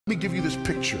Let me give you this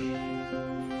picture,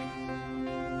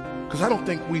 because I don't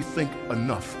think we think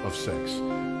enough of sex.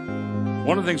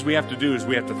 One of the things we have to do is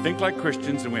we have to think like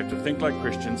Christians, and we have to think like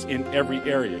Christians in every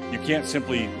area. You can't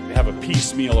simply have a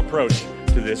piecemeal approach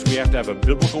to this. We have to have a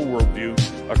biblical worldview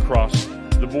across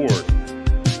the board.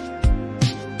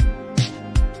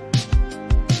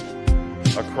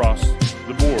 Across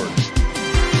the board.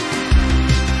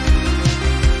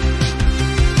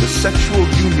 The sexual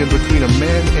union between a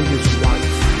man and his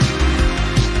wife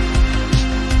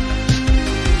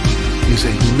is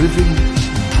a living,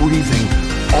 breathing,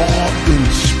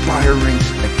 awe-inspiring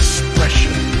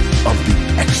expression of the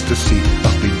ecstasy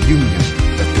of the union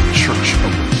that the church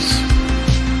awaits.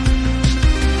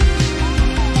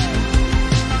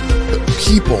 The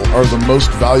people are the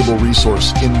most valuable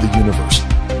resource in the universe.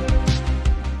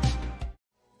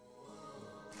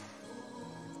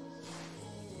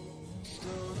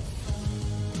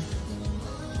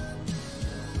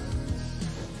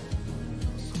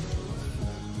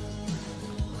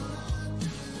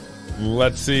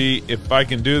 Let's see if I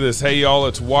can do this. Hey, y'all,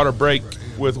 it's Waterbreak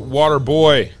with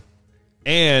Waterboy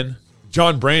and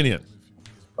John Branyan.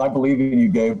 I believe in you,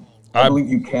 Gabe. I believe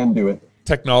you can do it.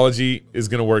 Technology is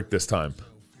going to work this time.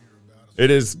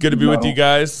 It is good to be with you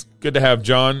guys. Good to have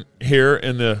John here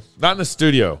in the, not in the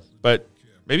studio, but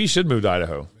maybe you should move to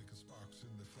Idaho.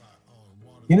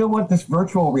 You know what? This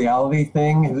virtual reality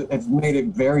thing has made it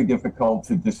very difficult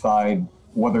to decide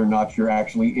whether or not you're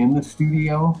actually in the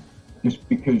studio, just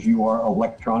because you are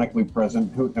electronically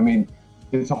present. I mean,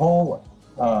 it's a whole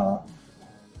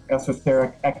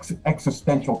esoteric,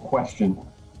 existential question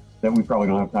that we probably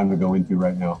don't have time to go into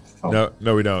right now. So.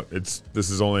 No, we don't. This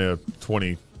is only a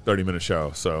 20, 30-minute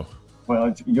show. So,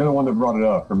 well, you're the one that brought it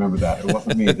up. Remember that. It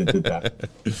wasn't me that did that.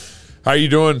 How are you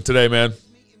doing today, man?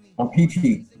 I'm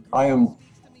peachy. I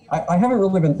haven't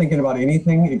really been thinking about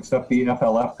anything except the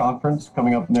FLF conference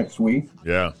coming up next week.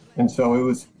 Yeah. And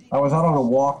so I was out on a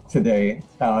walk today,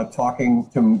 talking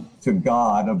to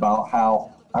God about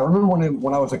how I remember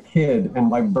when I was a kid and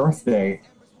my birthday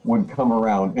would come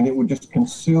around and it would just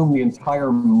consume the entire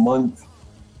month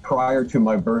prior to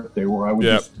my birthday, where I would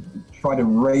just try to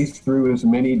race through as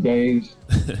many days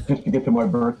just to get to my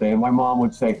birthday. And my mom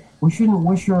would say, "We shouldn't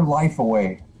wish your life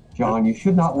away, John. You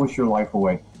should not wish your life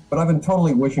away." But I've been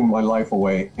totally wishing my life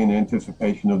away in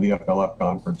anticipation of the FLF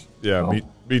conference. Yeah, so.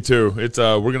 Me too. It's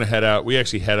we're gonna head out. We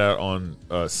actually head out on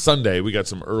Sunday. We got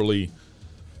some early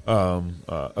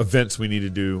events we need to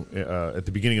do at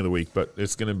the beginning of the week, but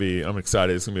it's gonna be. I'm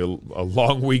excited. It's gonna be a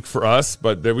long week for us,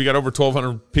 but we got over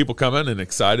 1,200 people coming, and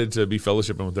excited to be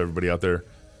fellowshipping with everybody out there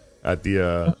at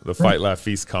the Fight Laugh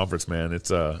Feast conference. Man, it's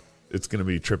gonna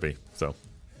be trippy. So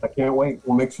I can't wait.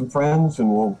 We'll make some friends,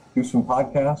 and we'll do some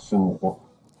podcasts, and we'll.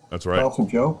 That's right. Tell some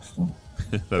jokes. And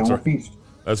we'll feast.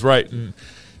 That's right. And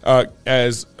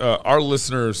as our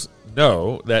listeners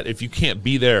know, that if you can't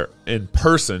be there in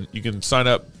person, you can sign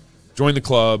up, join the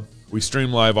club. We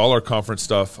stream live all our conference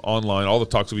stuff online. All the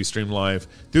talks will be streamed live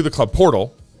through the club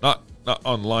portal, not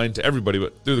online to everybody,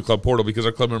 but through the club portal, because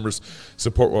our club members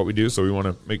support what we do. So we want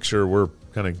to make sure we're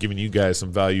kind of giving you guys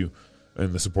some value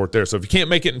and the support there. So if you can't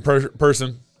make it in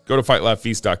person, go to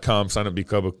fightlaughfeast.com, sign up, be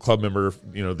a club member.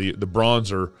 You know, the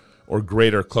bronze or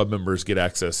greater club members get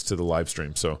access to the live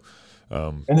stream. So,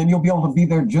 and then you'll be able to be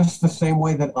there just the same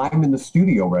way that I'm in the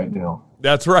studio right now.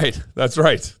 That's right. That's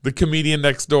right. The comedian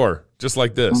next door, just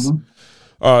like this.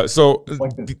 Mm-hmm.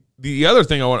 Like this. The other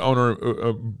thing I want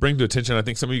to bring to attention, I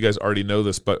think some of you guys already know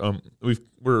this, but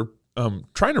we're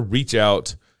trying to reach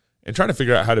out and trying to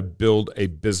figure out how to build a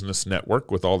business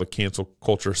network with all the cancel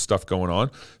culture stuff going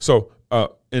on. So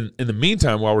in the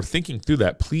meantime, while we're thinking through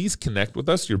that, please connect with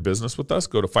us, your business with us.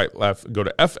 Go to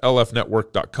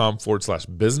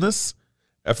flfnetwork.com/business,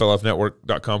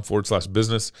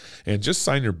 flfnetwork.com/business, and just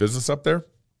sign your business up there.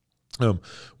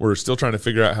 We're still trying to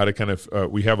figure out how to kind of,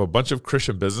 we have a bunch of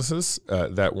Christian businesses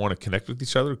that want to connect with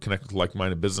each other, connect with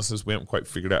like-minded businesses. We haven't quite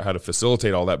figured out how to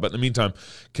facilitate all that. But in the meantime,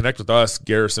 connect with us.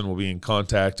 Garrison will be in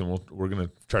contact, and we're going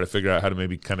to try to figure out how to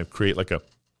maybe kind of create like a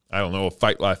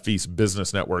Fight Laugh Feast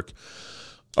business network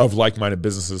of like-minded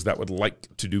businesses that would like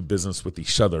to do business with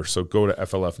each other. So go to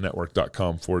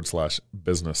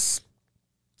flfnetwork.com/business.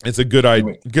 It's a good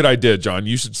idea, John.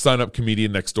 You should sign up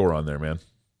Comedian Next Door on there, man.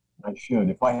 I should.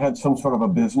 If I had some sort of a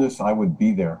business, I would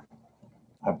be there.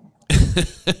 But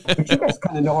you guys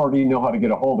kind of already know how to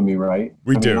get a hold of me, right?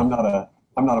 We do. I'm not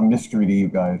a mystery to you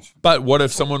guys. But what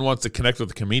if someone wants to connect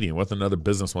with a comedian? What if another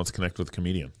business wants to connect with a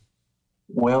comedian?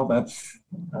 Well, that's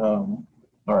all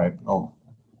right.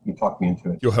 You talk me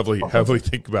into it. You'll heavily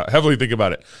think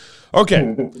about it.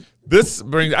 Okay. This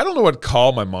brings, I don't know what to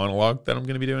call my monologue that I'm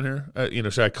going to be doing here.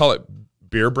 Should I call it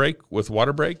beer break with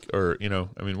Waterbreak, or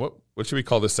I mean, what should we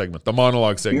call this segment? The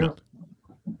monologue segment.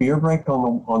 Beer break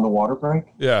on the water break.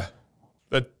 Yeah,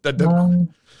 that.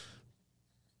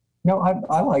 No,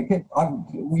 I like it.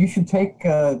 You should take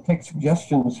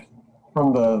suggestions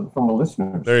from the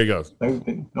listeners. There you go.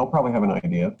 They'll probably have an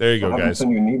idea. There you go, guys.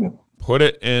 Send you an email. Put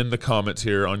it in the comments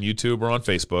here on YouTube or on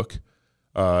Facebook.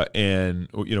 And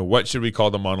what should we call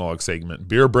the monologue segment?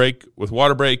 Beer break with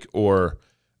water break, or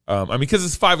because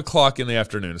it's 5 o'clock in the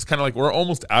afternoon. It's kind of like we're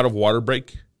almost out of water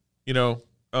break. We don't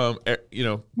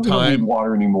time. need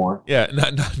water anymore. Yeah,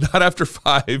 not after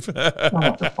 5. Not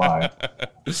after 5.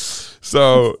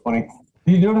 So funny.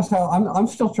 Do you notice how I'm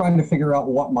still trying to figure out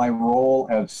what my role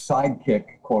as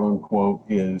sidekick, quote unquote,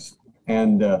 is?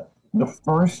 And the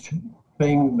first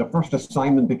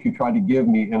assignment that you tried to give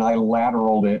me, and I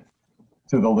lateraled it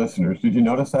to the listeners. Did you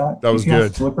notice that? That was You see how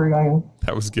good. slippery I am.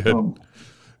 That was good.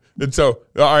 And so,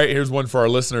 all right, here's one for our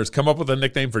listeners. Come up with a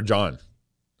nickname for John.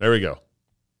 There we go.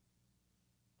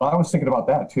 I was thinking about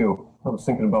that too. I was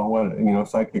thinking about what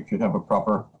sidekick should have a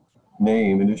proper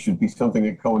name, and it should be something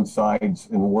that coincides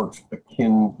and works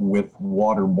akin with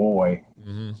Waterboy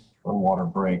on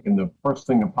Waterbreak. And the first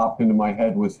thing that popped into my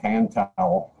head was hand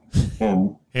towel.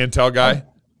 And Hand towel guy.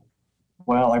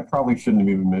 Well, I probably shouldn't have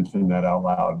even mentioned that out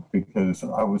loud because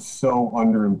I was so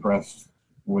underimpressed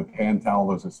with hand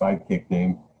towel as a sidekick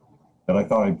name that I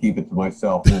thought I'd keep it to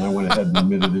myself, and I went ahead and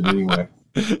admitted it anyway.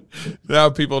 Now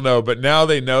people know, but now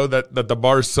they know that the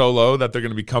bar's so low that they're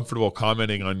going to be comfortable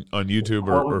commenting on YouTube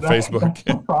or Facebook. That's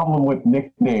the problem with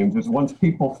nicknames is once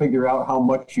people figure out how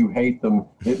much you hate them,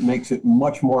 it makes it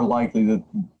much more likely that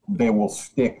they will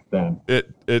stick then. So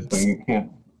you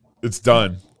can't. It's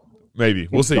done. Maybe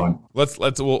we'll see. Done.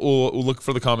 We'll look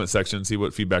for the comment section, see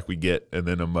what feedback we get, and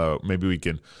then maybe we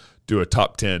can do a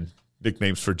top 10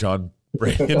 nicknames for John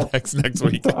Branyan next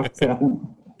week. Top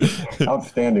 10.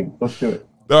 Outstanding. Let's do it.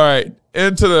 All right,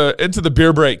 into the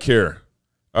beer break here.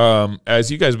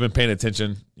 As you guys have been paying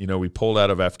attention, we pulled out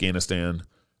of Afghanistan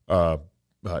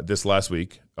this last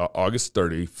week. August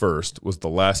 31st was the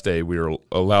last day we were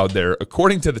allowed there,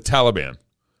 according to the Taliban.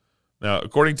 Now,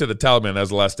 according to the Taliban, that was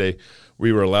the last day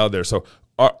we were allowed there. So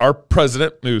our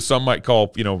president, who some might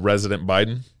call, Resident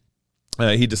Biden,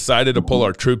 he decided to pull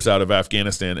our troops out of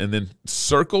Afghanistan and then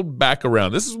circled back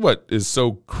around. This is what is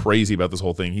so crazy about this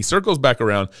whole thing. He circles back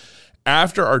around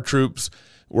after our troops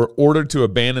were ordered to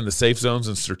abandon the safe zones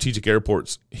and strategic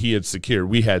airports we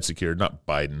had secured, not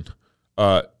Biden,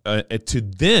 to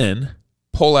then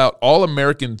pull out all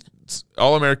Americans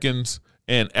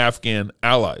and Afghan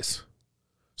allies.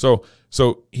 So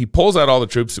he pulls out all the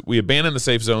troops. We abandon the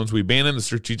safe zones. We abandon the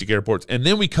strategic airports. And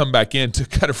then we come back in to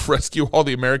kind of rescue all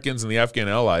the Americans and the Afghan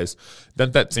allies.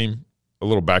 Doesn't that seem a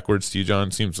little backwards to you, John?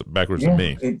 It seems backwards to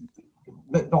me.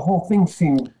 The whole thing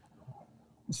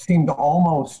seemed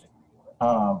almost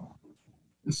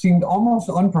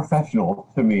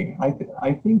unprofessional to me. I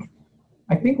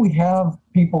think we have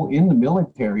people in the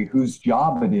military whose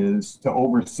job it is to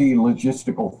oversee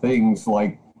logistical things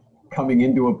like coming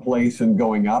into a place and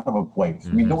going out of a place. I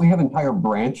mean, don't we have entire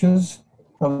branches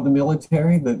of the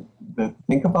military that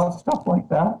think about stuff like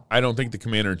that? I don't think the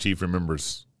commander-in-chief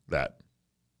remembers that.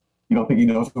 You don't think he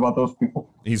knows about those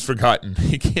people? He's forgotten.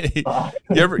 He can't.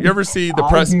 You ever see the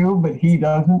press? I do, but he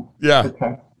doesn't. Yeah.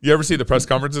 Okay. You ever see the press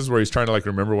conferences where he's trying to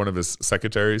remember one of his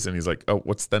secretaries and he's like, "Oh,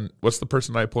 what's the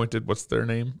person I appointed? What's their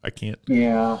name? I can't."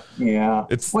 Yeah.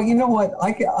 Well, you know what?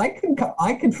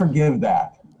 I can forgive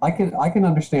that. I can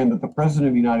understand that the president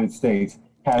of the United States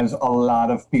has a lot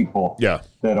of people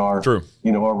that are true,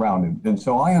 around him. And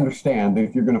so I understand that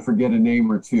if you're going to forget a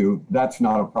name or two, that's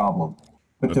not a problem.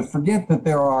 But to forget that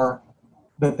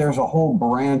there's a whole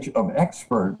branch of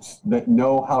experts that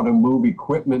know how to move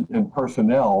equipment and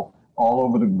personnel all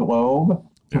over the globe,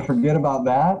 to forget about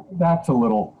that's a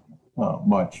little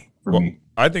much for me.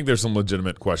 I think there's some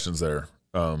legitimate questions there.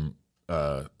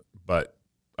 But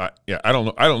I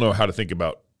don't know how to think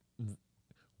about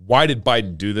why did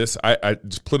Biden do this. I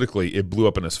just politically, it blew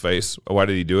up in his face. Why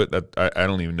did he do it? That I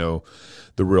don't even know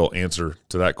the real answer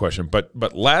to that question. But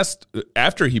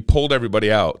after he pulled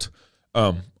everybody out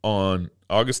on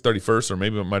August 31st, or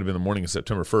maybe it might have been the morning of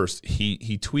September 1st,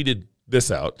 he tweeted this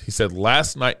out. He said,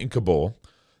 "Last night in Kabul,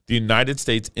 the United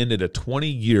States ended a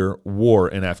 20-year war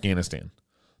in Afghanistan,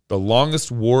 the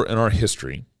longest war in our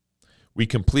history. We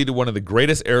completed one of the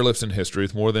greatest airlifts in history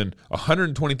with more than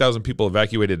 120,000 people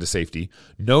evacuated to safety.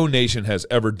 No nation has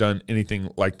ever done anything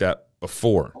like that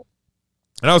before."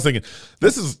 And I was thinking,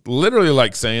 this is literally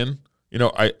like saying,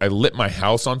 I lit my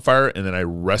house on fire and then I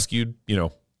rescued,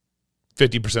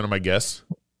 50% of my guests.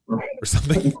 or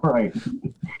something. Right.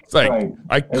 It's like Right.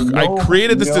 I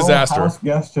created this disaster.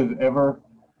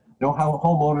 No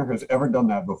homeowner has ever done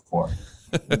that before.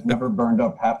 He's never burned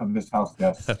up half of his house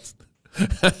guests.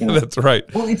 That's right.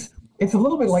 Well, it's a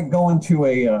little bit like going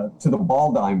to the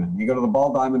ball diamond. You go to the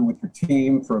ball diamond with your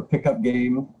team for a pickup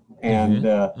game, and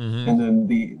and then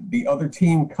the other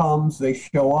team comes, they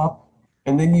show up,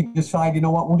 and then you decide, you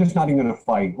know what, we're just not even going to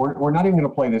fight. We're not even going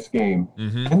to play this game.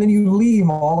 And then you leave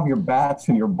all of your bats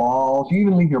and your balls. You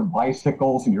even leave your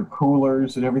bicycles and your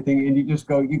coolers and everything, and you just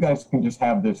go, you guys can just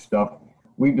have this stuff.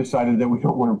 We've decided that we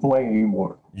don't want to play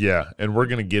anymore. Yeah, and we're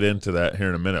going to get into that here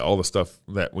in a minute, all the stuff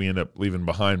that we end up leaving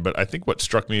behind. But I think what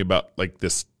struck me about like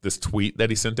this tweet that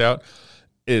he sent out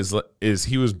is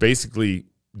he was basically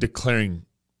declaring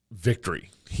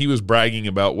victory. He was bragging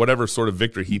about whatever sort of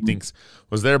victory he thinks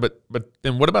was there. But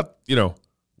then what about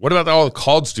all the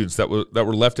college students that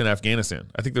were left in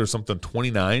Afghanistan? I think there was something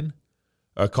 29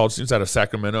 college students out of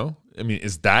Sacramento. I mean,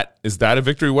 is that a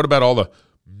victory? What about all the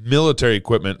military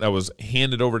equipment that was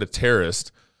handed over to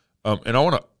terrorists? And I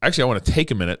want to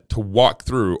take a minute to walk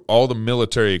through all the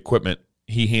military equipment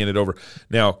he handed over.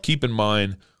 Now, keep in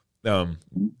mind,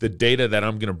 the data that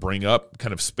I'm going to bring up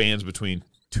kind of spans between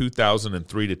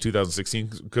 2003 to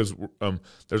 2016 because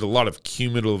there's a lot of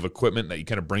cumulative equipment that you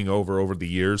kind of bring over the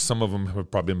years. Some of them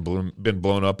have probably been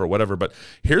blown up or whatever. But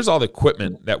here's all the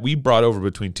equipment that we brought over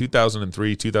between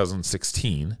 2003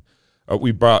 2016.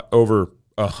 We brought over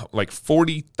like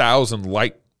 40,000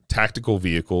 light tactical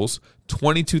vehicles,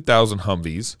 22,000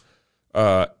 Humvees,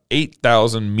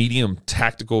 8,000 medium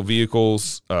tactical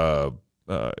vehicles,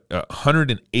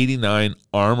 189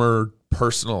 armored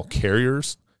personal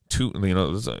carriers.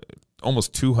 There's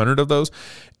almost 200 of those,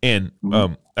 and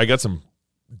I got some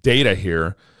data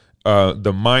here.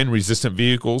 The mine-resistant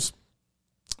vehicles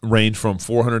range from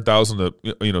 400,000 to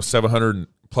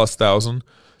 700,000+.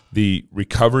 The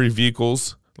recovery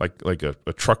vehicles, like a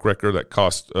truck wrecker that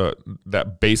cost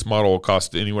that base model will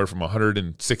cost anywhere from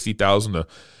 160,000 to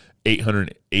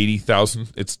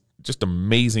 880,000. It's just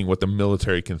amazing what the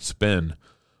military can spend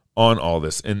on all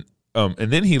this. And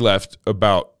then he left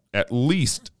about at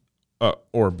least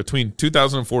or between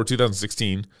 2004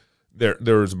 2016, there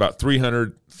was about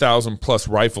 300,000 plus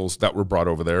rifles that were brought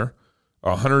over there,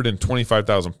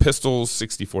 125,000 pistols,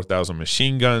 64,000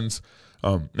 machine guns.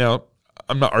 Now,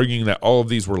 I'm not arguing that all of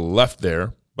these were left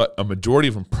there, but a majority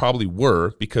of them probably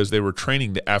were because they were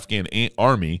training the Afghan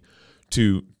army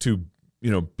to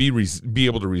be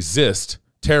able to resist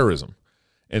terrorism.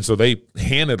 And so they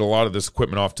handed a lot of this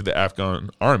equipment off to the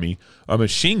Afghan army. A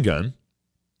machine gun,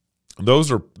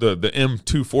 those are the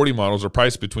M240 models are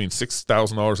priced between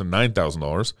 $6,000 and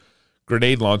 $9,000.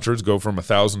 Grenade launchers go from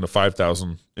 $1,000 to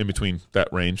 $5,000, in between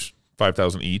that range,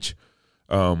 $5,000 each.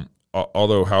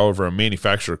 Although, however, a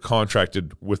manufacturer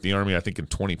contracted with the Army, I think in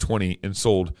 2020, and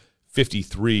sold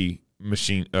 53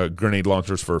 grenade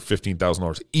launchers for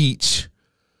 $15,000 each.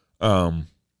 And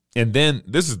then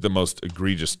this is the most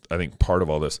egregious, I think, part of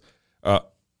all this.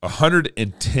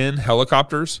 110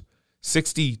 helicopters,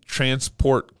 60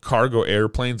 transport cargo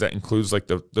airplanes. That includes like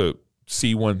the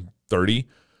C-130,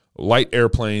 light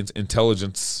airplanes,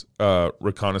 intelligence,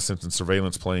 reconnaissance, and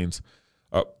surveillance planes.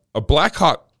 A Black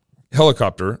Hawk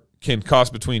helicopter can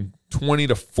cost between $20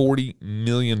 to $40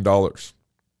 million.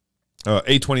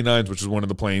 A-29s, which is one of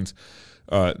the planes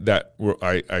that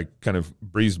I kind of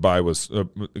breezed by,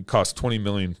 it cost $20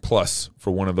 million plus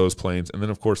for one of those planes. And then,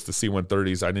 of course, the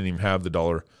C-130s, I didn't even have the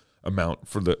dollar amount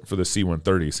for the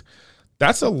C-130s.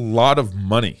 That's a lot of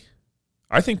money.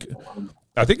 I think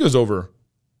it was over.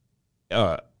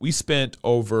 We spent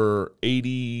over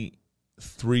 $83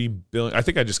 billion. I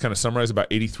think I just kind of summarized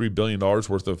about $83 billion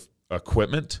worth of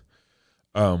equipment.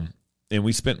 And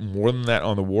we spent more than that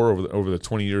on the war over the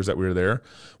 20 years that we were there.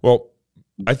 Well,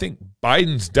 I think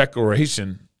Biden's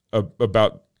declaration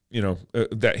about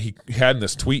that he had in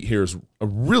this tweet here is a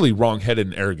really wrong-headed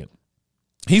and arrogant.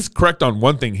 He's correct on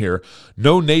one thing here.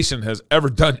 No nation has ever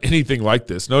done anything like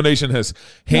this. No nation has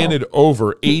handed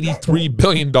over $83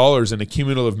 billion in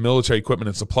cumulative military equipment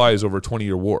and supplies over a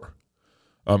 20-year war.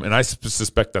 And I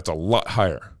suspect that's a lot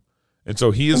higher. And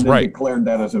so he is right. Declared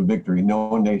that as a victory.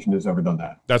 No nation has ever done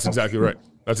that. That's exactly right.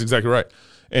 That's exactly right.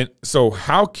 And so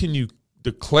how can you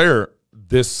declare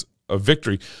this a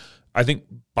victory? I think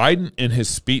Biden in his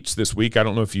speech this week, I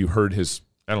don't know if you heard his,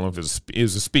 I don't know if it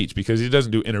was a speech because he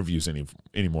doesn't do interviews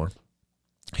anymore.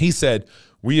 He said,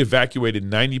 we evacuated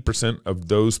 90% of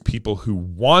those people who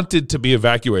wanted to be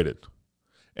evacuated.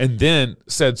 And then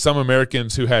said some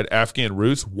Americans who had Afghan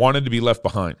roots wanted to be left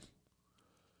behind.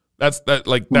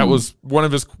 That was one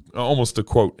of his, almost a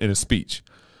quote in his speech.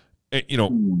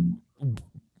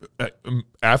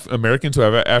 Americans who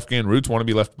have Afghan roots want to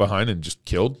be left behind and just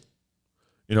killed.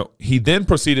 He then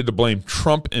proceeded to blame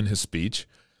Trump in his speech.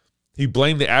 He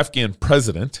blamed the Afghan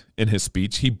president in his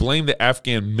speech. He blamed the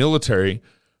Afghan military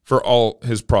for all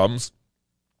his problems.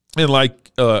 And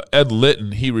like Ed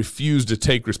Litton, he refused to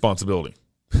take responsibility.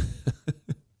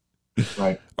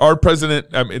 Right. Our president,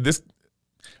 I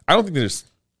don't think there's,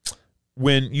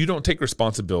 when you don't take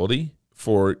responsibility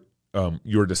for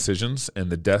your decisions and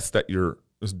the deaths that your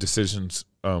decisions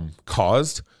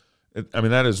caused,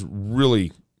 that is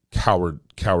really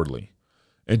cowardly.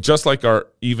 And just like our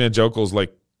evangelicals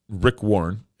like Rick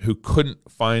Warren, who couldn't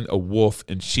find a wolf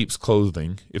in sheep's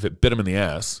clothing if it bit him in the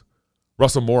ass,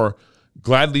 Russell Moore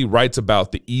gladly writes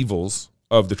about the evils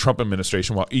of the Trump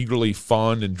administration while eagerly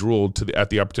fawned and drooled at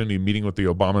the opportunity of meeting with the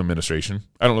Obama administration.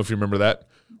 I don't know if you remember that.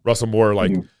 Russell Moore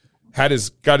got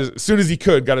his as soon as he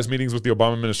could, got his meetings with the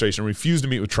Obama administration, refused to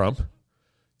meet with Trump.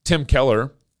 Tim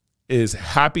Keller is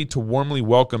happy to warmly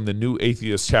welcome the new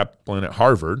atheist chaplain at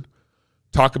Harvard,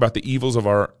 talk about the evils of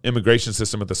our immigration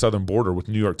system at the southern border with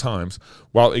New York Times,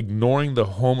 while ignoring the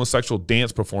homosexual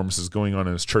dance performances going on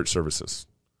in his church services.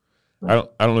 I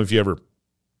don't know if you ever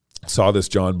saw this,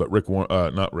 John, but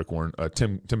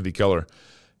Timothy Keller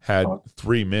had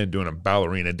 3 men doing a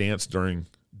ballerina dance during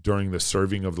the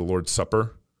serving of the Lord's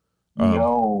Supper.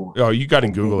 No. Oh, you got to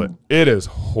Google it. It is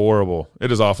horrible.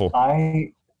 It is awful.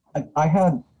 I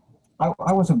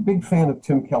was a big fan of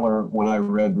Tim Keller when I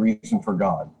read Reason for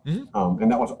God. Mm-hmm.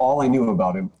 And that was all I knew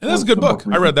about him. And that's a good book.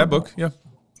 I read that book. Yeah.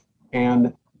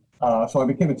 And so I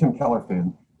became a Tim Keller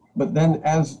fan. But then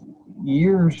as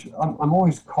years, I'm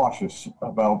always cautious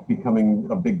about becoming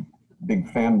a big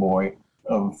fanboy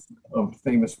of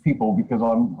famous people because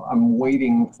I'm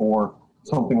waiting for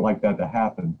something like that to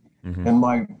happen. Mm-hmm. And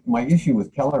my issue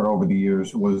with Keller over the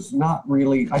years was not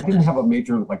really, I didn't have a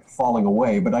major falling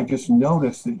away, but I just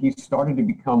noticed that he started to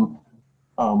become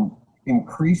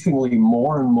increasingly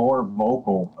more and more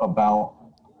vocal about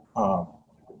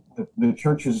the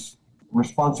church's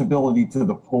responsibility to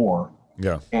the poor.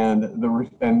 Yeah. And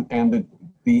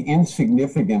the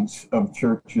insignificance of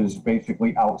churches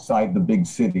basically outside the big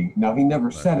city. Now, he never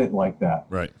said it like that.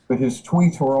 Right. But his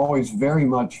tweets were always very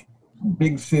much,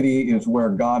 big city is where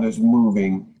God is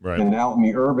moving, right, and out in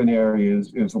the urban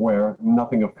areas is where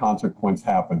nothing of consequence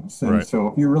happens. And right, so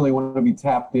if you really want to be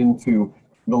tapped into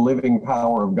the living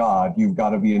power of God, you've got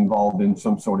to be involved in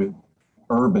some sort of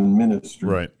urban ministry.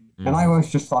 Right. Mm-hmm. And I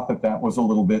always just thought that was a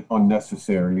little bit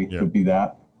unnecessary to be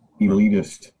that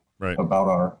elitist about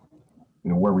our,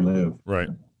 where we live. Right.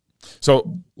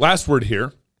 So last word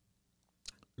here.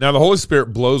 Now the Holy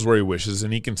Spirit blows where he wishes,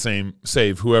 and he can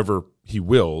save whoever he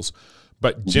wills.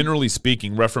 But generally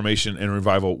speaking, Reformation and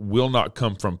revival will not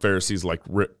come from Pharisees like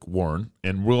Rick Warren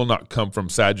and will not come from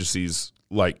Sadducees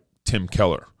like Tim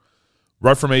Keller.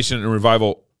 Reformation and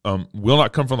revival will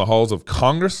not come from the halls of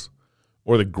Congress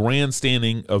or the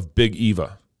grandstanding of Big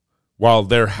Eva while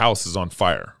their house is on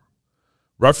fire.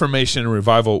 Reformation and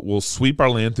revival will sweep our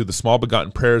land through the small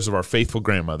begotten prayers of our faithful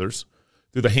grandmothers,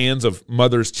 through the hands of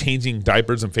mothers changing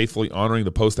diapers and faithfully honoring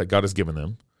the post that God has given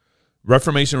them.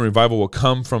 Reformation and revival will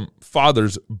come from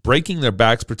fathers breaking their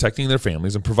backs, protecting their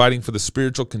families, and providing for the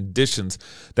spiritual conditions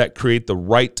that create the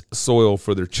right soil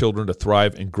for their children to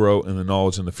thrive and grow in the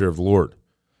knowledge and the fear of the Lord.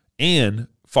 And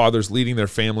fathers leading their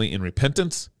family in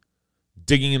repentance,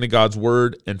 digging into God's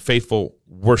word, and faithful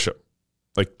worship.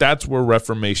 That's where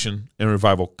Reformation and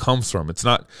revival comes from. It's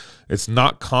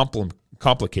not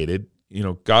complicated.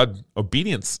 God,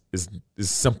 obedience is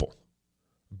simple.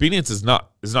 Obedience is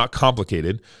not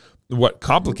complicated. What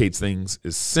complicates things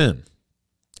is sin.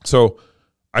 So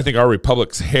I think our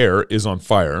republic's hair is on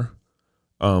fire.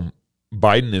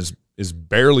 Biden is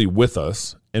barely with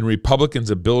us, and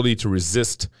Republicans' ability to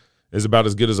resist is about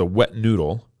as good as a wet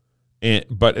noodle.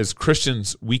 But as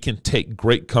Christians, we can take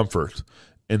great comfort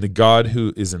in the God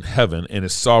who is in heaven and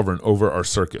is sovereign over our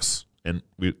circus. And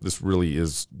this really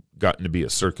is gotten to be a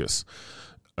circus.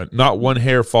 Not one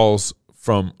hair falls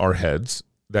from our heads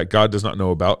that God does not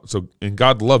know about. And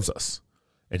God loves us,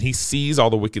 and he sees all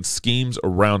the wicked schemes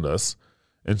around us.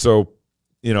 And so,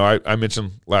 I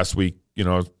mentioned last week,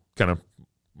 kind of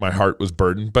my heart was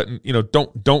burdened, but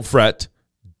don't fret,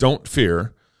 don't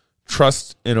fear,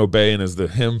 trust and obey. And as the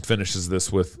hymn finishes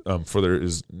this with, for there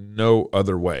is no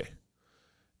other way.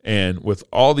 And with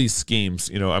all these schemes,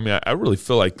 I really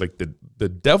feel like the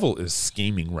devil is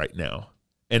scheming right now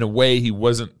in a way he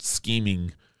wasn't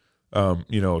scheming,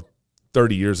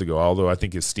 30 years ago, although I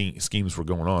think his schemes were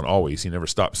going on always. He never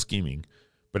stopped scheming.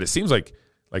 But it seems like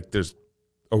there's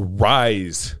a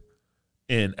rise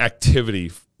in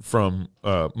activity from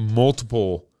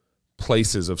multiple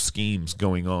places of schemes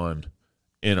going on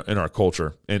in our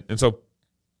culture. And so,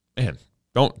 man,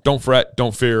 don't fret,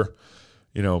 don't fear,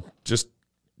 just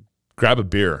grab a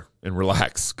beer and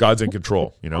relax. God's in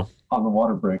control, On the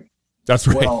Waterbreak. That's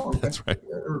right. Well, that's right.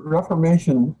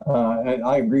 Reformation, and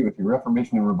I agree with you.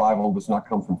 Reformation and revival does not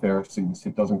come from Pharisees.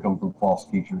 It doesn't come from false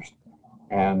teachers.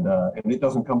 And it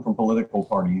doesn't come from political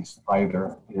parties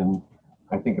either. And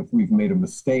I think if we've made a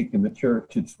mistake in the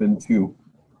church, it's been to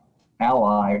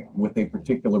ally with a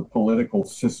particular political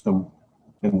system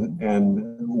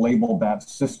and label that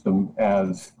system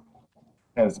as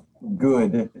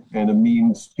good and a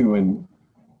means to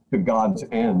God's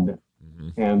end.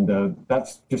 And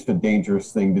that's just a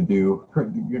dangerous thing to do.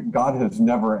 God has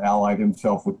never allied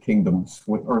himself with kingdoms,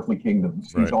 with earthly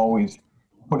kingdoms. Right. He's always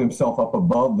put himself up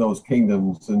above those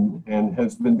kingdoms and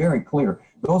has been very clear.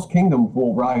 Those kingdoms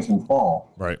will rise and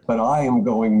fall, Right. but I am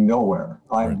going nowhere.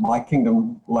 Right. My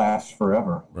kingdom lasts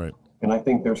forever. Right. And I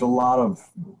think there's a lot of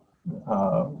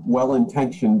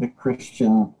well-intentioned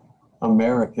Christian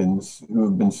Americans who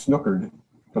have been snookered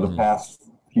for the past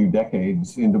few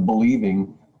decades into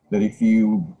believing that if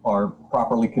you are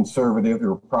properly conservative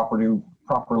or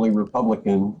properly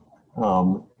Republican,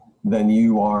 then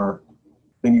you are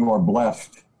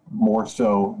blessed more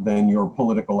so than your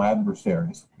political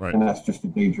adversaries. Right. And that's just a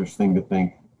dangerous thing to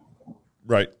think.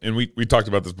 Right. And we talked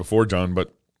about this before, John,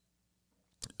 but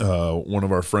one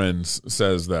of our friends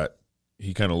says that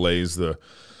he kind of lays the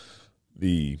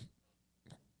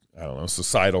I don't know,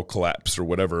 societal collapse or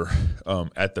whatever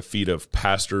at the feet of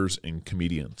pastors and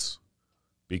comedians,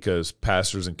 because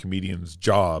pastors and comedians'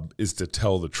 job is to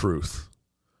tell the truth,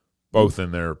 both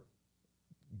in their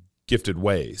gifted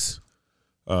ways.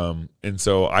 And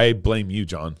so I blame you,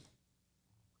 John.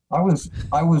 I was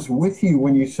with you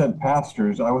when you said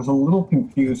pastors. I was a little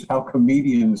confused how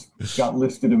comedians got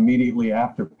listed immediately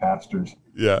after pastors.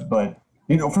 Yeah. But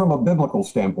from a biblical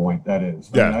standpoint, that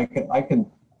is. Yeah.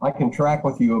 I can track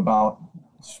with you about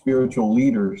spiritual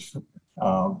leaders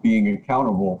being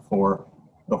accountable for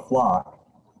the flock,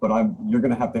 but you're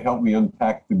going to have to help me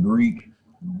unpack the Greek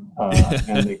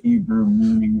and the Hebrew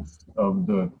meanings of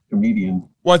the comedian.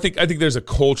 Well, I think there's a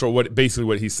cultural, what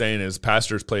he's saying is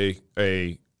pastors play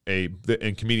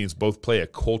and comedians both play a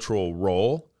cultural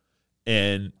role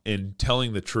in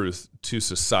telling the truth to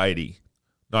society,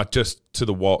 not just to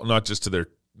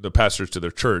the pastors to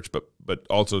their church, but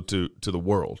also to the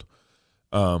world.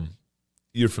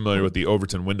 You're familiar with the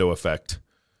Overton window effect,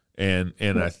 and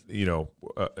I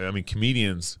mean,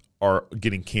 comedians are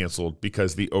getting canceled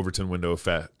because the Overton window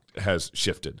effect has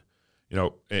shifted.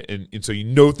 And so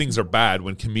things are bad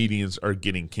when comedians are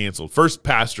getting canceled. First,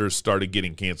 pastors started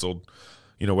getting canceled,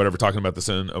 talking about the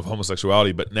sin of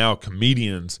homosexuality, but now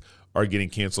comedians are getting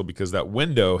canceled because that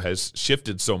window has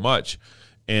shifted so much.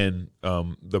 And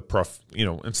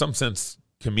in some sense,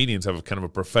 comedians have a kind of a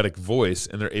prophetic voice,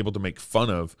 and they're able to make fun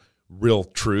of real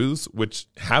truths, which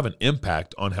have an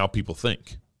impact on how people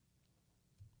think.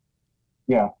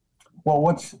 Yeah. Well,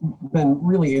 what's been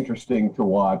really interesting to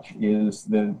watch is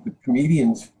the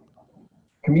comedians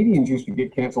used to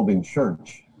get canceled in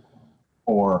church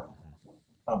for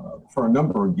a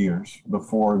number of years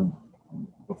before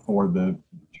the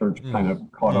church kind of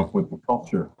caught up with the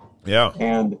culture. Yeah.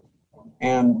 And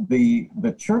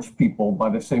the church people, by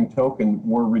the same token,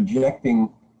 were rejecting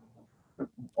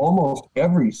almost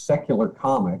every secular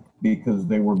comic because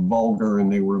they were vulgar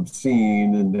and they were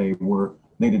obscene and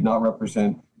they did not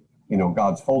represent,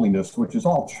 God's holiness, which is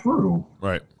all true.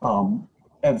 Right.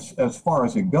 As far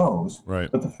as it goes. Right.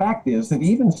 But the fact is that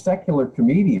even secular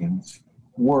comedians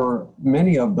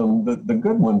many of them, the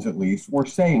good ones at least, were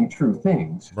saying true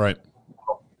things. Right.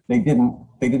 They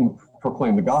didn't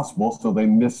proclaim the gospel, so they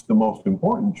missed the most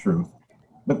important truth.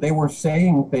 But they were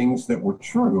saying things that were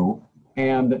true,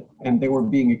 and they were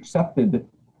being accepted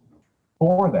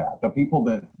for that. The people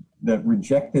that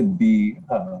rejected the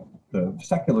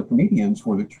secular comedians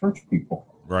were the church people.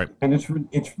 Right. And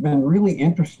it's been really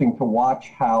interesting to watch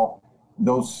how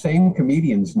those same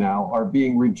comedians now are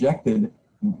being rejected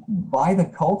by the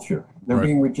culture. They're Right.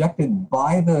 being rejected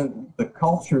by the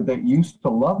culture that used to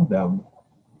love them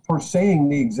for saying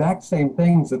the exact same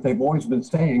things that they've always been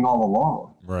saying all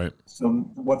along. Right. So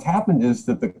what's happened is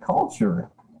that the culture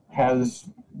has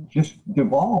just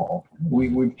devolved.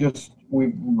 We've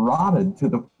rotted to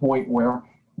the point where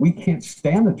we can't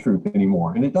stand the truth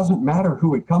anymore. And it doesn't matter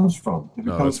who it comes from. If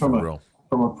it comes from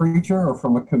a preacher or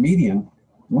from a comedian,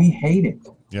 we hate it.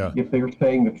 Yeah. If they're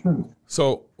saying the truth.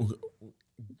 So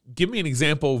give me an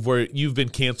example of where you've been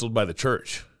canceled by the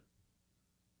church.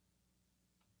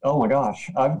 Oh my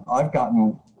gosh, I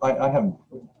have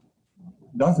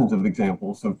dozens of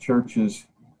examples of churches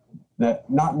that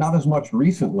not as much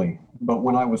recently, but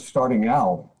when I was starting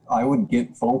out, I would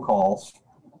get phone calls.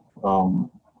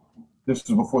 This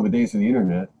was before the days of the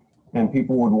internet, and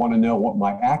people would want to know what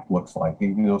my act looks like.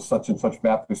 You know, such and such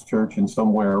Baptist church in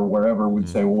somewhere, wherever, would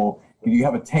say, well, do you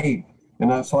have a tape?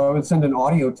 And so I would send an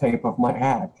audio tape of my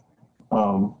act,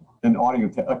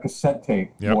 a cassette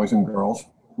tape, boys and girls.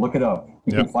 Look it up.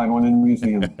 You can find one in the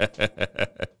museum.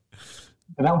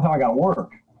 And that was how I got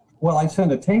work. Well, I'd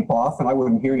send a tape off and I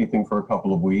wouldn't hear anything for a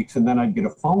couple of weeks. And then I'd get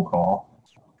a phone call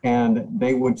and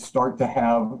they would start to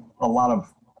have a lot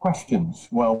of questions.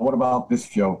 Well, what about this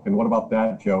joke? And what about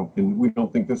that joke? And we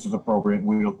don't think this is appropriate. And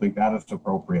we don't think that is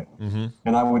appropriate. Mm-hmm.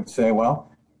 And I would say,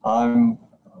 well, I'm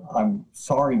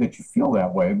sorry that you feel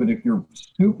that way. But if you're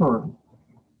super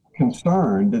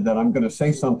concerned that I'm going to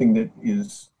say something that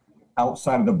is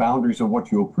outside of the boundaries of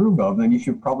what you approve of, then you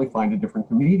should probably find a different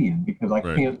comedian, because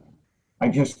I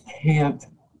just can't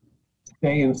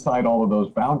stay inside all of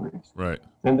those boundaries. Right.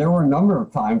 And there were a number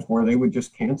of times where they would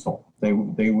just cancel. They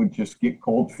would just get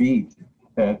cold feet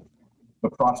at the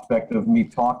prospect of me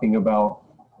talking about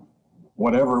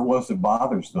whatever it was that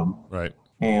bothers them. Right.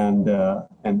 And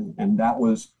that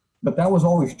was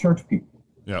always church people.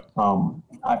 Yeah.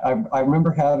 I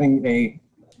remember having a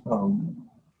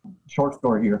short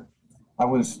story here. I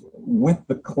was with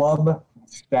the club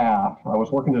staff. I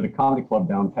was working at a comedy club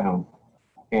downtown.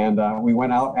 And we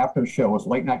went out after the show. It was a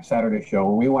late night Saturday show.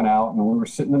 And we went out and we were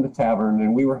sitting in the tavern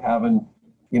and we were having,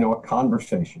 a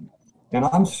conversation. And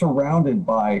I'm surrounded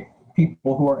by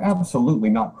people who are absolutely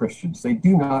not Christians. They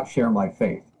do not share my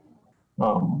faith.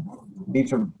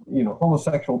 These are,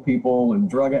 homosexual people and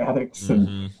drug addicts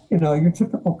and, your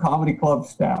typical comedy club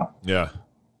staff. Yeah.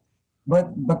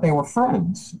 But they were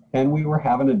friends and we were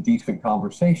having a decent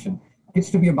conversation. It gets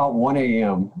to be about 1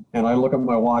 a.m. and I look at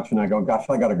my watch and I go, gosh,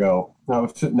 I got to go. And I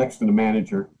was sitting next to the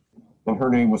manager and her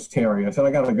name was Terry. I said,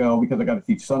 I got to go because I got to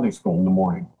teach Sunday school in the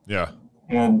morning. Yeah.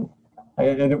 And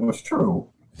it was true.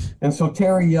 And so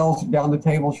Terry yells down the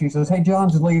table. She says, hey,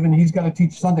 John's leaving. He's got to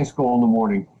teach Sunday school in the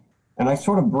morning. And I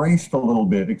sort of braced a little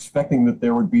bit, expecting that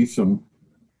there would be some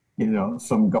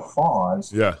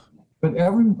guffaws. Yeah. But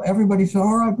everybody said,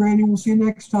 all right, Branyan, we'll see you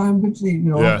next time. Good to see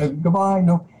you. Goodbye.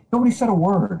 No, nobody said a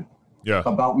word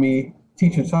about me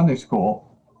teaching Sunday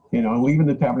school, leaving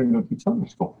the tavern to go teach Sunday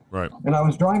school. Right. And I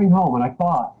was driving home and I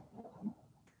thought,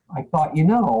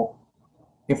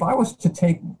 if I was to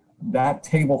take that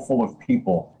table full of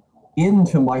people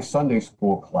into my Sunday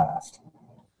school class,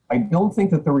 I don't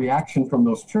think that the reaction from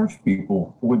those church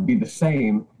people would be the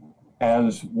same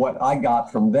as what I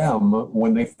got from them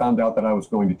when they found out that I was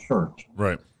going to church.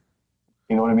 Right.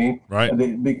 You know what I mean? Right.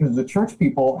 Because the church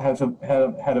people had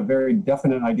a very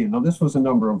definite idea. Now, this was a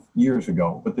number of years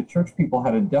ago, but the church people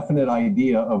had a definite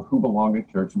idea of who belonged at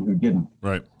church and who didn't.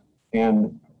 Right.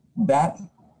 And that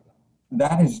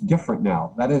is different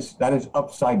now. That is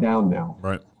upside down now.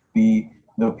 Right. The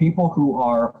people who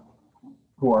are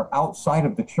outside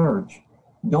of the church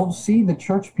don't see the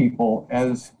church people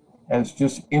as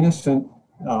just innocent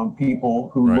people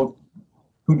who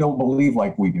don't believe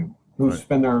like we do, who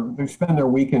spend their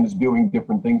weekends doing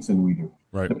different things than we do.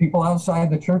 Right. The people outside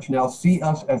the church now see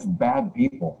us as bad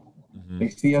people. Mm-hmm. They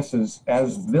see us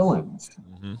as villains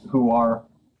who are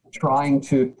trying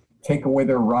to take away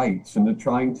their rights and they're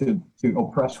trying to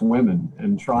oppress women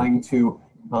and trying to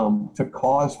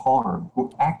cause harm.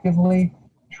 Who actively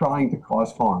trying to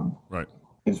cause harm. Right.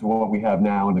 Is what we have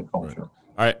now in the culture.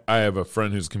 Right. I have a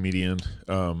friend who's a comedian,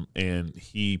 and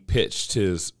he pitched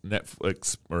his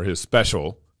Netflix or his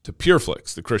special to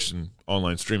PureFlix, the Christian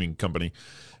online streaming company,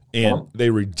 and they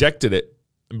rejected it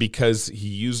because he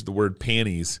used the word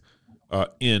panties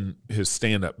in his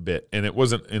stand-up bit, and it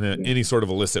wasn't in any sort of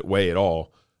illicit way at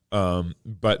all.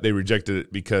 But they rejected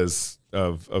it because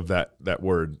of that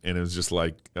word, and it was just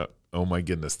like, oh my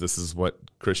goodness, this is what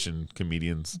Christian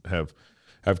comedians have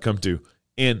come to.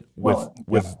 And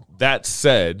with that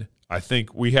said, I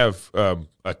think we have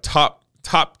a top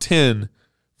 10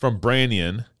 from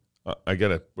Branyan.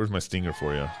 Where's my stinger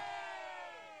for you?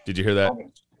 Did you hear that?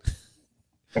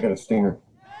 I got a stinger.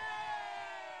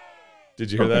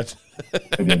 Did you hear that?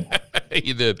 I did.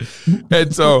 You did.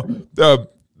 And so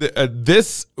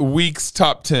this week's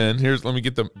top 10. Let me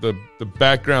get the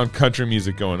background country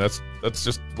music going. That's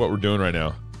just what we're doing right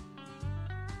now.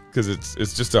 Because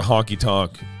it's just a honky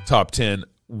tonk top 10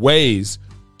 ways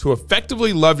to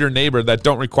effectively love your neighbor that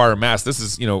don't require a mask. This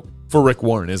is, for Rick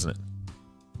Warren, isn't it?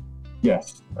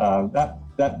 Yes.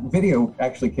 That video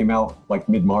actually came out like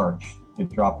mid-March.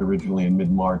 It dropped originally in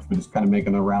mid-March, but it's kind of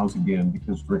making the rounds again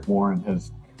because Rick Warren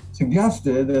has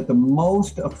suggested that the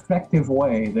most effective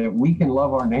way that we can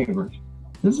love our neighbors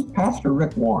This is Pastor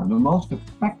Rick Warren. The most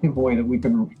effective way that we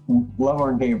can love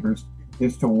our neighbors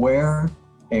is to wear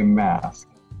a mask.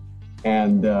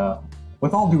 And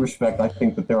with all due respect, I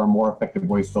think that there are more effective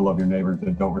ways to love your neighbors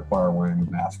that don't require wearing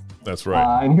a mask. That's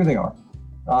right. And here they are.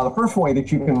 The first way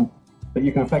that you can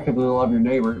effectively love your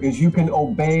neighbor is you can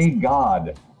obey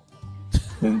God.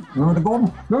 Remember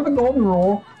the golden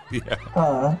rule?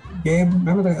 Yeah. Gabe,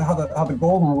 remember how the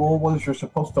golden rule was you're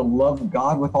supposed to love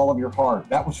God with all of your heart.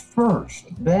 That was first.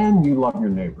 Then you love your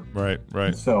neighbor.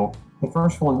 Right. So the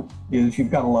first one is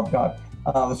you've got to love God.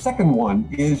 The second one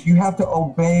is you have to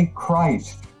obey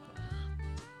Christ.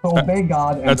 So obey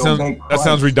God and obey Christ. That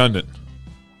sounds redundant.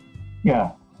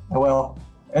 Yeah. Well,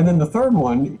 and then the third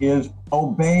one is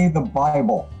obey the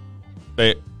Bible.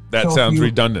 That sounds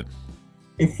redundant.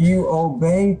 If you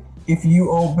obey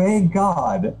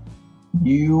God,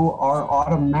 you are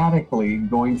automatically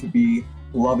going to be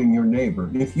loving your neighbor.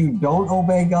 If you don't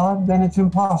obey God, then it's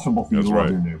impossible for you to love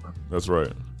your neighbor. That's right.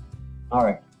 All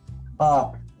right.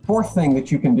 Fourth thing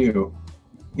that you can do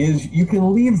is you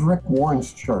can leave Rick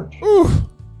Warren's church. Ooh,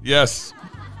 yes.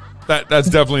 That's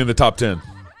definitely in the top 10.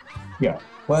 Yeah.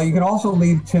 Well, you can also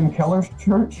leave Tim Keller's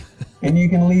church, and you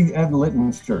can leave Ed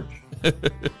Litton's church.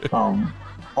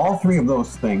 All three of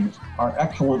those things are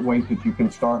excellent ways that you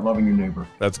can start loving your neighbor.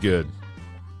 That's good.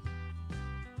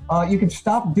 You can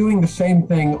stop doing the same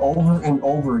thing over and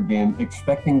over again,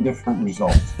 expecting different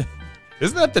results.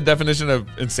 Isn't that the definition of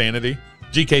insanity?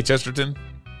 G.K. Chesterton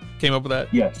came up with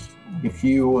that? Yes. If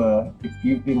you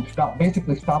can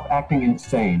stop acting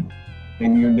insane,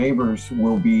 then your neighbors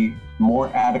will be more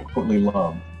adequately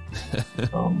loved.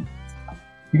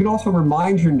 You can also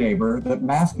remind your neighbor that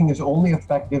masking is only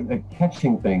effective at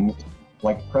catching things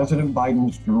like President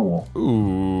Biden's drool.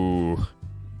 Ooh,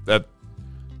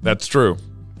 that's true.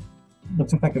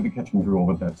 It's effective at catching drool,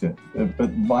 but that's it. But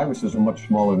viruses are much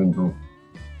smaller than drool.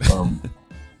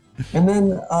 And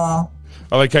then I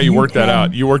like how you worked that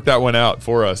out. You worked that one out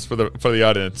for us, for the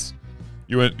audience.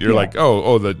 You're like,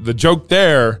 the joke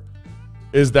there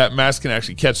is that masks can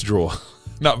actually catch drool.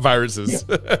 Not viruses.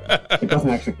 Yeah. It doesn't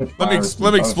actually catch viruses.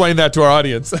 Let me explain that to our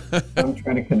audience. I'm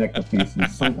trying to connect the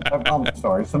pieces. I'm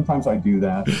sorry. Sometimes I do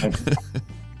that.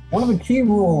 One of the key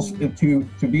rules to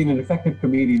being an effective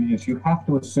comedian is you have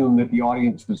to assume that the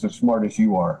audience is as smart as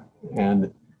you are.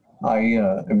 And I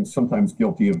am sometimes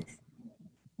guilty of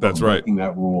breaking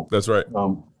that rule. That's right.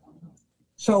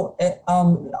 So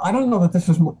I don't know that this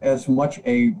is as much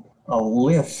a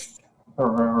list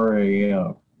or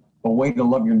a way to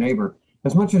love your neighbor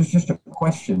as much as just a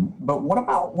question. But what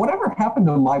about whatever happened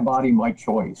to my body, my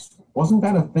choice? Wasn't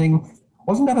that a thing?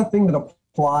 Wasn't that a thing that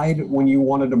applied when you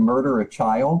wanted to murder a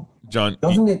child? John,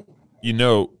 doesn't it?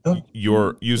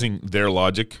 You're using their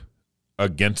logic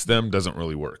against them doesn't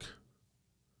really work.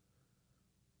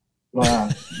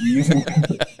 Using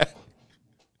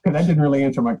that didn't really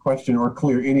answer my question or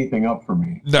clear anything up for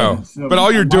me. No, but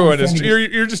all you're doing is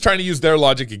you're just trying to use their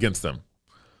logic against them.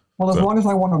 Well, as long as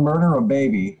I want to murder a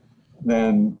baby,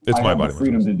 then it's I my have body the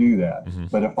freedom to do that. Mm-hmm.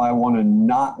 But if I want to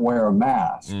not wear a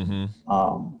mask,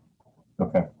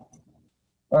 okay.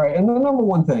 All right, and the number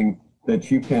one thing that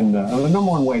you can, the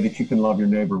number one way that you can love your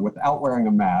neighbor without wearing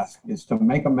a mask is to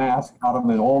make a mask out of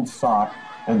an old sock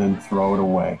and then throw it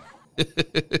away.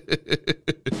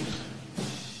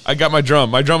 I got my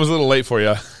drum. My drum is a little late for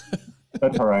you.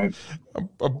 That's all right. I'm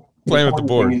playing with the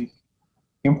board. The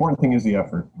important thing is the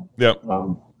effort. Yep.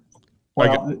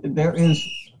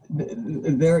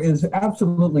 There is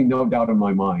absolutely no doubt in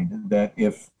my mind that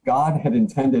if God had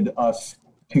intended us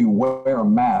to wear a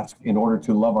mask in order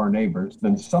to love our neighbors,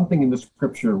 then something in the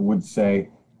scripture would say,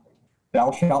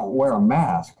 thou shalt wear a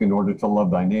mask in order to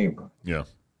love thy neighbor. Yeah.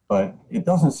 But it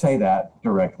doesn't say that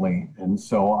directly. And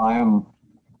so I'm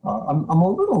a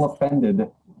little offended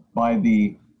by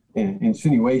the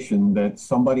insinuation that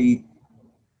somebody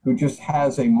who just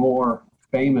has a more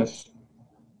famous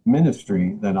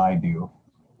ministry than I do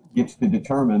gets to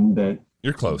determine that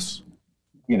you're close.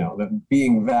 That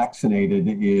being vaccinated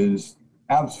is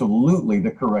absolutely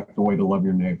the correct way to love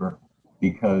your neighbor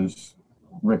because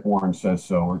Rick Warren says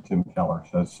so or Tim Keller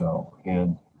says so.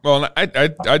 And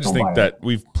I just think that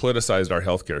we've politicized our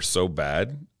healthcare so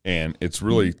bad, and it's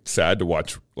really sad to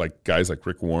watch like guys like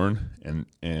Rick Warren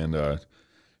and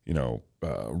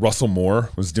Russell Moore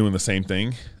was doing the same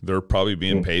thing. They're probably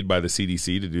being paid by the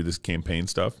CDC to do this campaign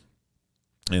stuff.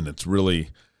 And it's really,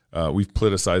 we've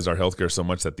politicized our healthcare so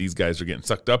much that these guys are getting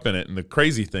sucked up in it. And the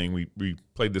crazy thing, we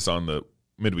played this on the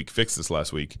Midweek Fix this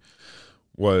last week,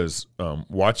 was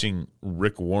watching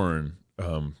Rick Warren.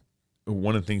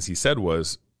 One of the things he said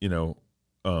was,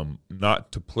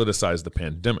 not to politicize the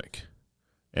pandemic.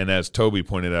 And as Toby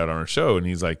pointed out on our show, and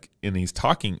he's like,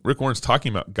 Rick Warren's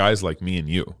talking about guys like me and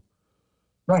you.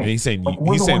 Right. And he's saying,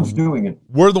 we're the ones doing it.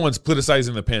 We're the ones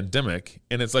politicizing the pandemic.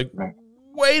 And it's like, right.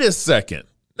 Wait a second.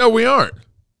 No, we aren't.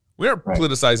 We aren't right.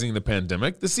 politicizing the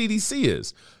pandemic. The CDC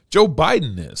is. Joe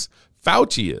Biden is.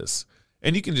 Fauci is.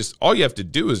 And you can all you have to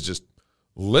do is just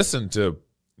listen to,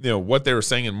 what they were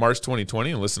saying in March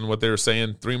 2020 and listen to what they were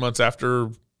saying 3 months after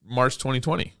March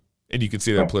 2020. And you can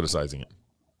see they're right. politicizing it.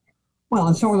 Well,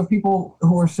 and so are the people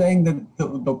who are saying that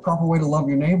the proper way to love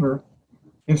your neighbor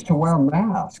is to wear a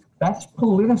mask. That's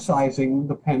politicizing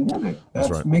the pandemic. That's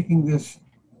right. making this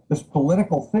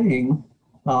political thing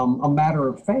a matter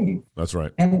of faith. That's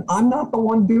right. And I'm not the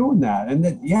one doing that. And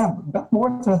Beth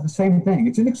Moore says the same thing.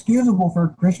 It's inexcusable for a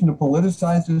Christian to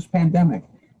politicize this pandemic.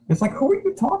 It's like, who are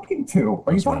you talking to?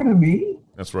 Are you talking to me?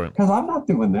 That's right. Because I'm not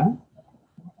doing that.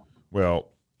 Well,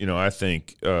 I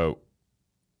think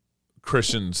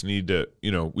Christians need to,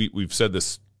 we've said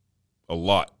this a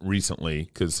lot recently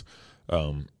because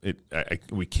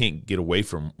we can't get away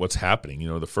from what's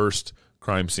happening. The first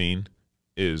crime scene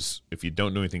is, if you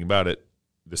don't do anything about it,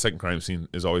 the second crime scene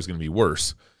is always going to be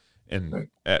worse. And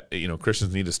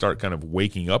Christians need to start kind of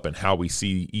waking up in how we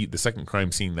see the second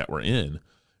crime scene that we're in.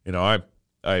 I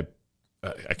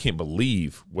can't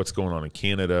believe what's going on in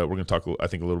Canada. We're going to talk, I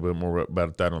think, a little bit more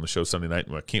about that on the show Sunday night.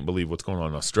 I can't believe what's going on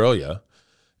in Australia.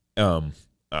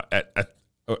 At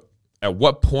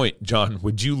what point, John,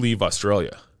 would you leave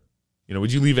Australia?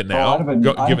 Would you leave it now? I've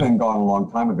been gone a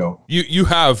long time ago. You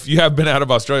have been out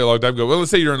of Australia a long time ago. Well,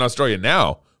 let's say you're in Australia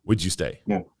now. Would you stay?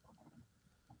 Yeah.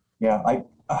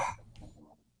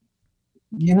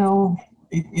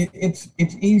 It's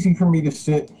easy for me to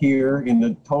sit here in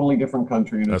a totally different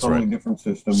country, in a totally different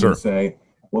system, and say,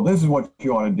 well, this is what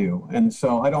you ought to do. And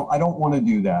so I don't want to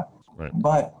do that. Right.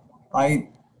 But I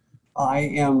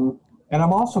am, and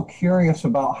I'm also curious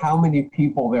about how many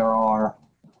people there are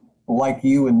like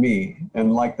you and me,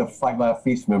 and like the Fight, Laugh,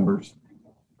 Feast members,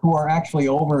 who are actually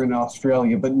over in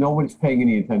Australia, but nobody's paying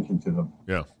any attention to them.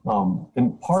 Yeah.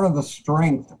 And part of the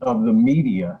strength of the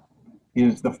media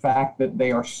is the fact that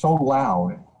they are so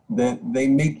loud that they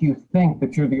make you think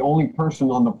that you're the only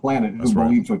person on the planet who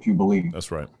believes what you believe.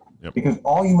 That's right. Yep. Because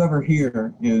all you ever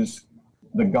hear is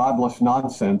the godless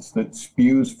nonsense that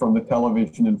spews from the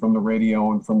television and from the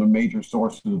radio and from the major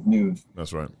sources of news.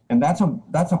 That's right. And that's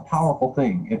a powerful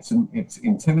thing. It's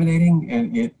intimidating,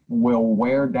 and it will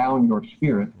wear down your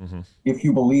spirit if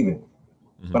you believe it.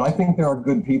 But I think there are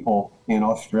good people in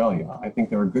Australia. I think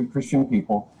there are good Christian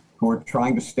people who are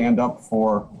trying to stand up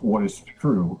for what is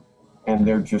true, and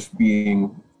they're just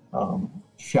being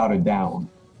shouted down.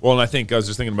 Well, and I think I was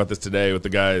just thinking about this today with the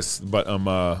guys, but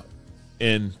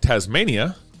in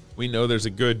Tasmania, we know there's a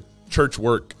good church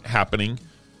work happening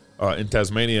in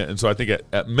Tasmania, and so I think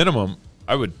at minimum,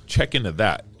 I would check into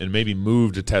that and maybe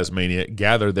move to Tasmania,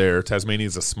 gather there. Tasmania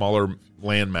is a smaller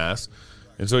land mass,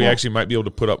 and so you actually might be able to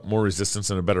put up more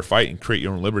resistance and a better fight and create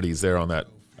your own liberties there on that,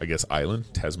 I guess,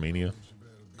 island, Tasmania,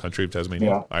 country of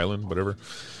Tasmania, island, whatever.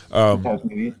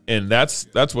 And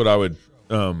that's what I would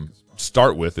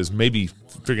start with, is maybe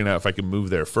figuring out if I can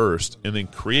move there first and then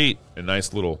create a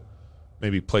nice little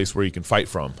maybe place where you can fight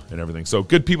from and everything. So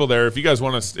good people there. If you guys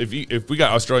want us, if we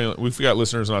got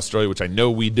listeners in Australia, which I know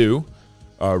we do,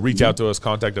 reach out to us,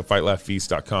 contact at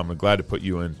fightlaughfeast.com. I'm glad to put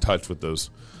you in touch with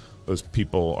those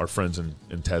people, our friends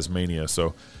in Tasmania.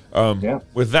 So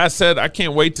with that said, I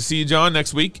can't wait to see you, John,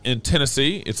 next week in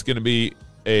Tennessee. It's going to be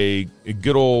a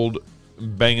good old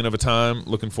banging of a time.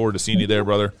 Looking forward to seeing you there,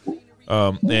 brother.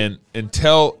 And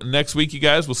until next week, you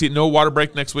guys, we'll see no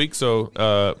Waterbreak next week.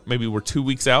 So maybe we're 2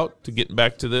 weeks out to getting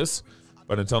back to this.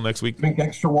 But until next week, drink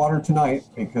extra water tonight,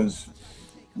 because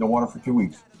no water for 2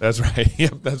 weeks. That's right.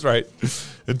 Yep, that's right.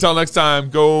 Until next time,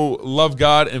 go love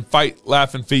God and fight,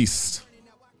 laugh, and feast.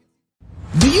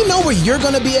 Do you know where you're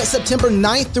going to be at September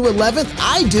 9th through 11th?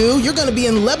 I do. You're going to be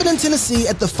in Lebanon, Tennessee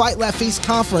at the Fight, Laugh, Feast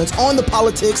conference on the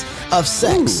politics of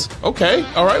sex. Ooh, okay.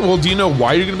 All right. Well, do you know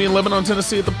why you're going to be in Lebanon,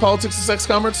 Tennessee at the Politics of Sex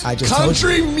conference? I just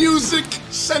Country music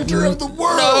center of the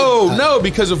world. No,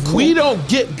 because if we don't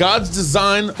get God's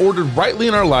design ordered rightly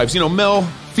in our lives, male,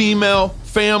 female,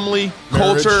 family,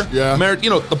 Marriage, culture, yeah. marriage,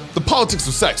 the politics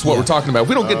of sex, what we're talking about. If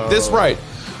we don't get this right,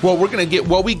 well, we're going to get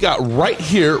what we got right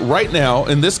here, right now,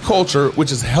 in this culture,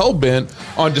 which is hell-bent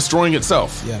on destroying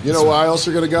itself. Yeah, you know why else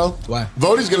you're going to go? Why?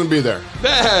 Voddie's going to be there.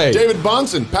 Hey! David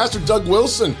Bonson, Pastor Doug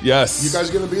Wilson. Yes. You guys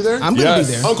going to be there? I'm going to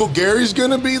be there. Uncle Gary's going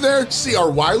to be there.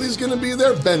 C.R. Wiley's going to be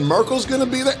there. Ben Merkel's going to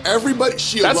be there. Everybody.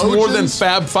 That's more than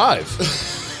Fab Five.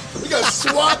 We got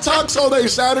SWAT talks all day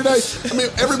Saturday. I mean,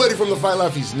 everybody from the Fight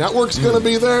Laugh Feast Network's going to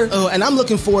be there. Oh, and I'm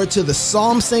looking forward to the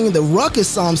psalm singing, the ruckus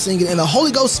psalm singing, and the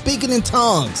Holy Ghost speaking in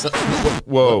tongues.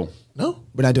 Whoa. No.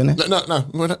 We're not doing that? No,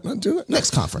 we're not doing that.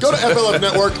 Next conference. Go to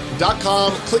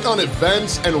flfnetwork.com, click on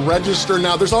events, and register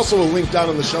now. There's also a link down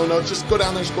in the show notes. Just go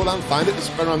down there, scroll down, find it. It's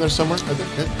better on there somewhere, I think.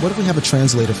 Yeah. What if we have a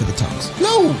translator for the tongues?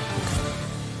 No.